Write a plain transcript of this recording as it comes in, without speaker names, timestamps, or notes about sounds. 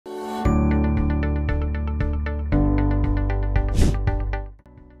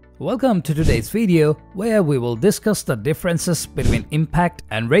Welcome to today's video where we will discuss the differences between impact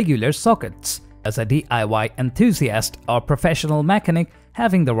and regular sockets. As a DIY enthusiast or professional mechanic,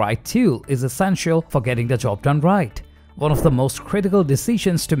 having the right tool is essential for getting the job done right. One of the most critical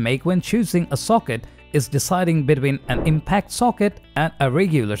decisions to make when choosing a socket is deciding between an impact socket and a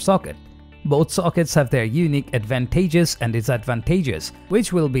regular socket. Both sockets have their unique advantages and disadvantages,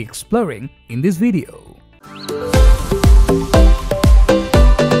 which we'll be exploring in this video.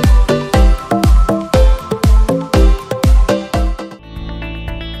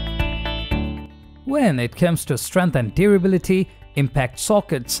 When it comes to strength and durability, impact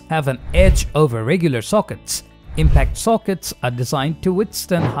sockets have an edge over regular sockets. Impact sockets are designed to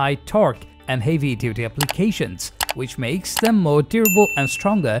withstand high torque and heavy-duty applications, which makes them more durable and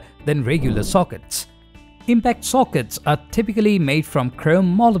stronger than regular sockets. Impact sockets are typically made from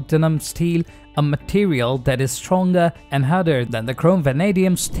chrome molybdenum steel, a material that is stronger and harder than the chrome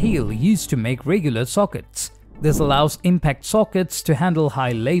vanadium steel used to make regular sockets. This allows impact sockets to handle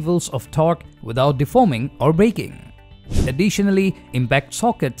high levels of torque without deforming or breaking. Additionally, impact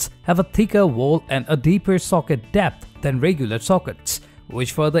sockets have a thicker wall and a deeper socket depth than regular sockets,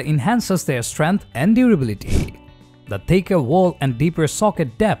 which further enhances their strength and durability. The thicker wall and deeper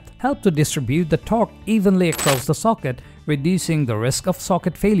socket depth help to distribute the torque evenly across the socket, reducing the risk of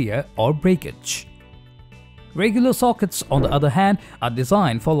socket failure or breakage. Regular sockets, on the other hand, are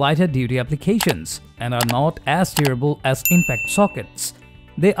designed for lighter duty applications and are not as durable as impact sockets.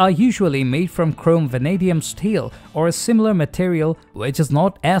 They are usually made from chrome vanadium steel or a similar material which is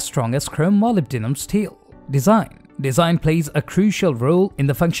not as strong as chrome molybdenum steel. Design plays a crucial role in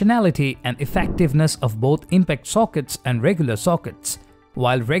the functionality and effectiveness of both impact sockets and regular sockets.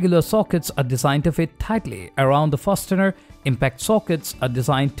 While regular sockets are designed to fit tightly around the fastener, impact sockets are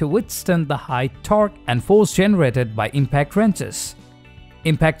designed to withstand the high torque and force generated by impact wrenches.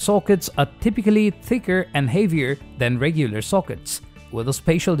 Impact sockets are typically thicker and heavier than regular sockets, with a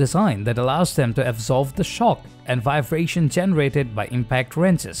spatial design that allows them to absorb the shock and vibration generated by impact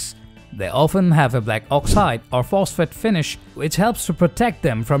wrenches. They often have a black oxide or phosphate finish, which helps to protect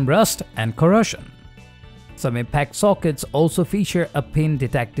them from rust and corrosion. Some impact sockets also feature a pin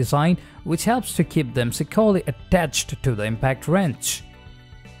detect design, which helps to keep them securely attached to the impact wrench.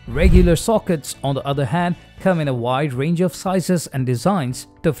 Regular sockets, on the other hand, come in a wide range of sizes and designs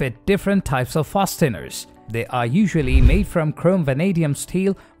to fit different types of fasteners. They are usually made from chrome vanadium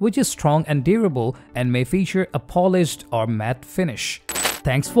steel, which is strong and durable and may feature a polished or matte finish.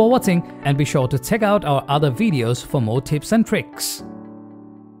 Thanks for watching, and be sure to check out our other videos for more tips and tricks.